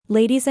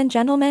Ladies and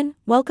gentlemen,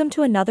 welcome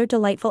to another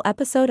delightful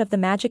episode of the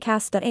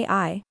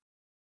Magicast.ai.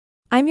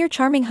 I'm your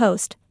charming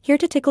host, here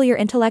to tickle your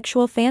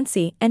intellectual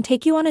fancy and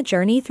take you on a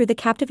journey through the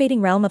captivating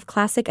realm of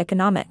classic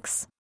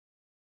economics.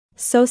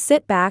 So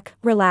sit back,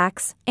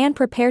 relax, and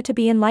prepare to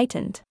be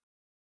enlightened.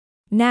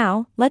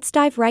 Now, let's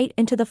dive right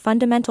into the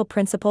fundamental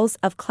principles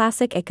of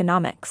classic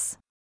economics.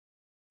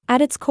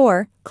 At its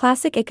core,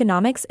 classic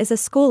economics is a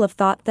school of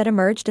thought that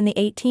emerged in the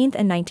 18th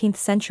and 19th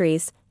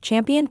centuries,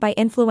 championed by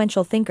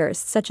influential thinkers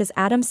such as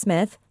Adam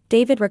Smith,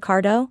 David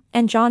Ricardo,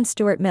 and John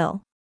Stuart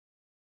Mill.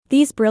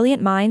 These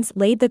brilliant minds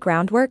laid the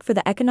groundwork for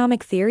the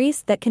economic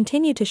theories that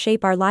continue to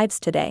shape our lives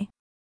today.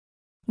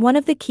 One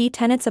of the key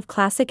tenets of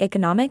classic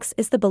economics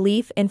is the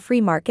belief in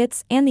free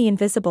markets and the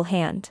invisible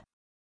hand.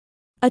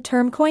 A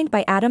term coined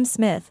by Adam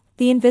Smith,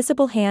 the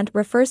invisible hand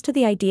refers to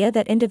the idea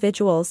that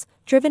individuals,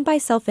 driven by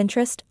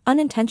self-interest,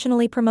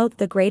 unintentionally promote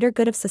the greater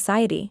good of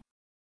society.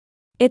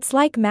 It's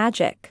like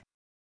magic.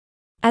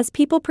 As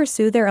people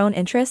pursue their own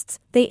interests,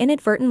 they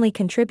inadvertently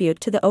contribute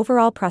to the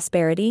overall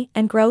prosperity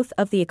and growth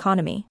of the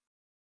economy.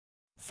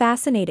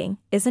 Fascinating,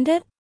 isn't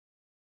it?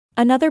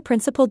 Another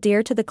principle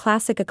dear to the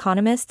classic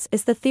economists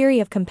is the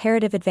theory of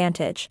comparative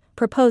advantage,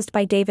 proposed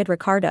by David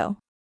Ricardo.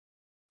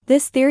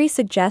 This theory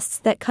suggests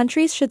that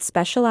countries should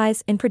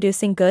specialize in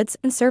producing goods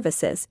and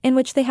services in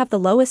which they have the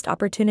lowest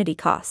opportunity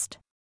cost.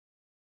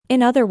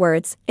 In other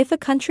words, if a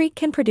country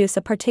can produce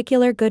a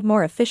particular good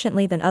more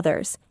efficiently than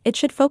others, it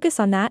should focus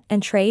on that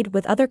and trade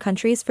with other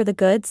countries for the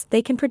goods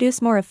they can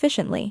produce more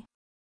efficiently.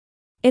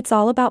 It's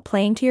all about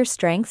playing to your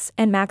strengths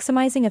and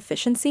maximizing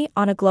efficiency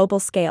on a global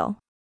scale.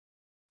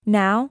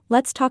 Now,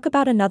 let's talk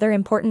about another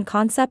important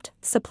concept: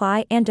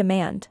 supply and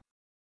demand.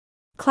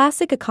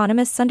 Classic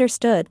economists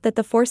understood that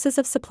the forces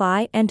of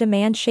supply and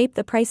demand shape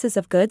the prices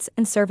of goods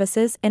and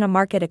services in a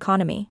market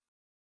economy.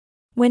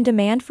 When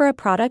demand for a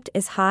product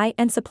is high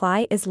and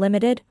supply is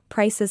limited,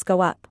 prices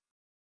go up.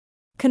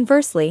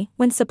 Conversely,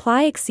 when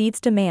supply exceeds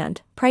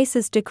demand,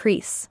 prices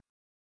decrease.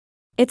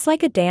 It's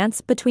like a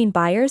dance between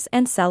buyers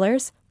and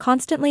sellers,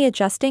 constantly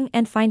adjusting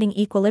and finding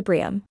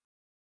equilibrium.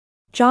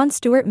 John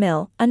Stuart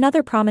Mill,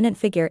 another prominent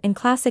figure in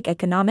classic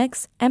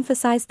economics,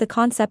 emphasized the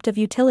concept of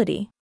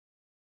utility.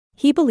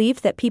 He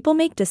believed that people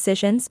make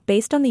decisions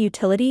based on the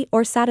utility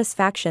or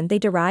satisfaction they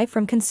derive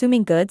from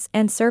consuming goods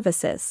and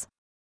services.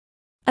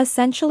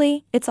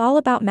 Essentially, it's all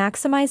about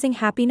maximizing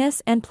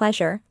happiness and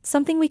pleasure,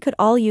 something we could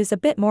all use a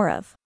bit more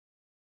of.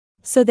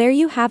 So there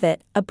you have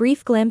it, a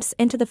brief glimpse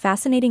into the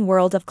fascinating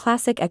world of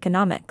classic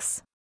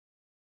economics.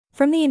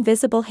 From the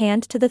invisible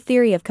hand to the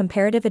theory of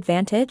comparative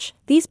advantage,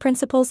 these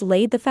principles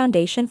laid the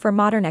foundation for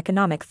modern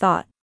economic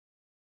thought.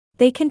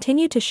 They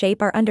continue to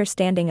shape our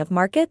understanding of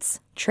markets,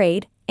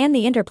 trade, and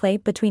the interplay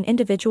between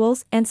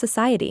individuals and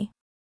society.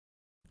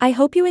 I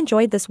hope you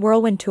enjoyed this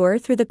whirlwind tour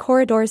through the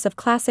corridors of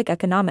classic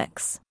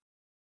economics.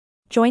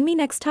 Join me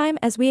next time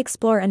as we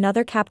explore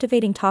another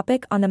captivating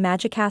topic on the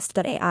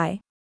Magicast.ai.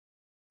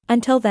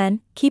 Until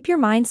then, keep your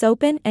minds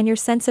open and your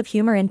sense of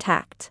humor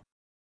intact.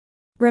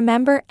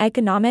 Remember,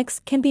 economics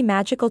can be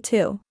magical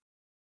too.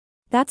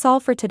 That's all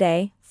for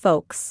today,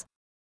 folks.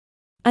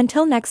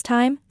 Until next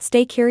time,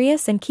 stay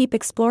curious and keep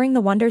exploring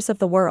the wonders of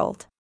the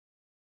world.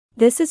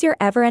 This is your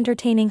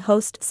ever-entertaining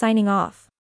host signing off.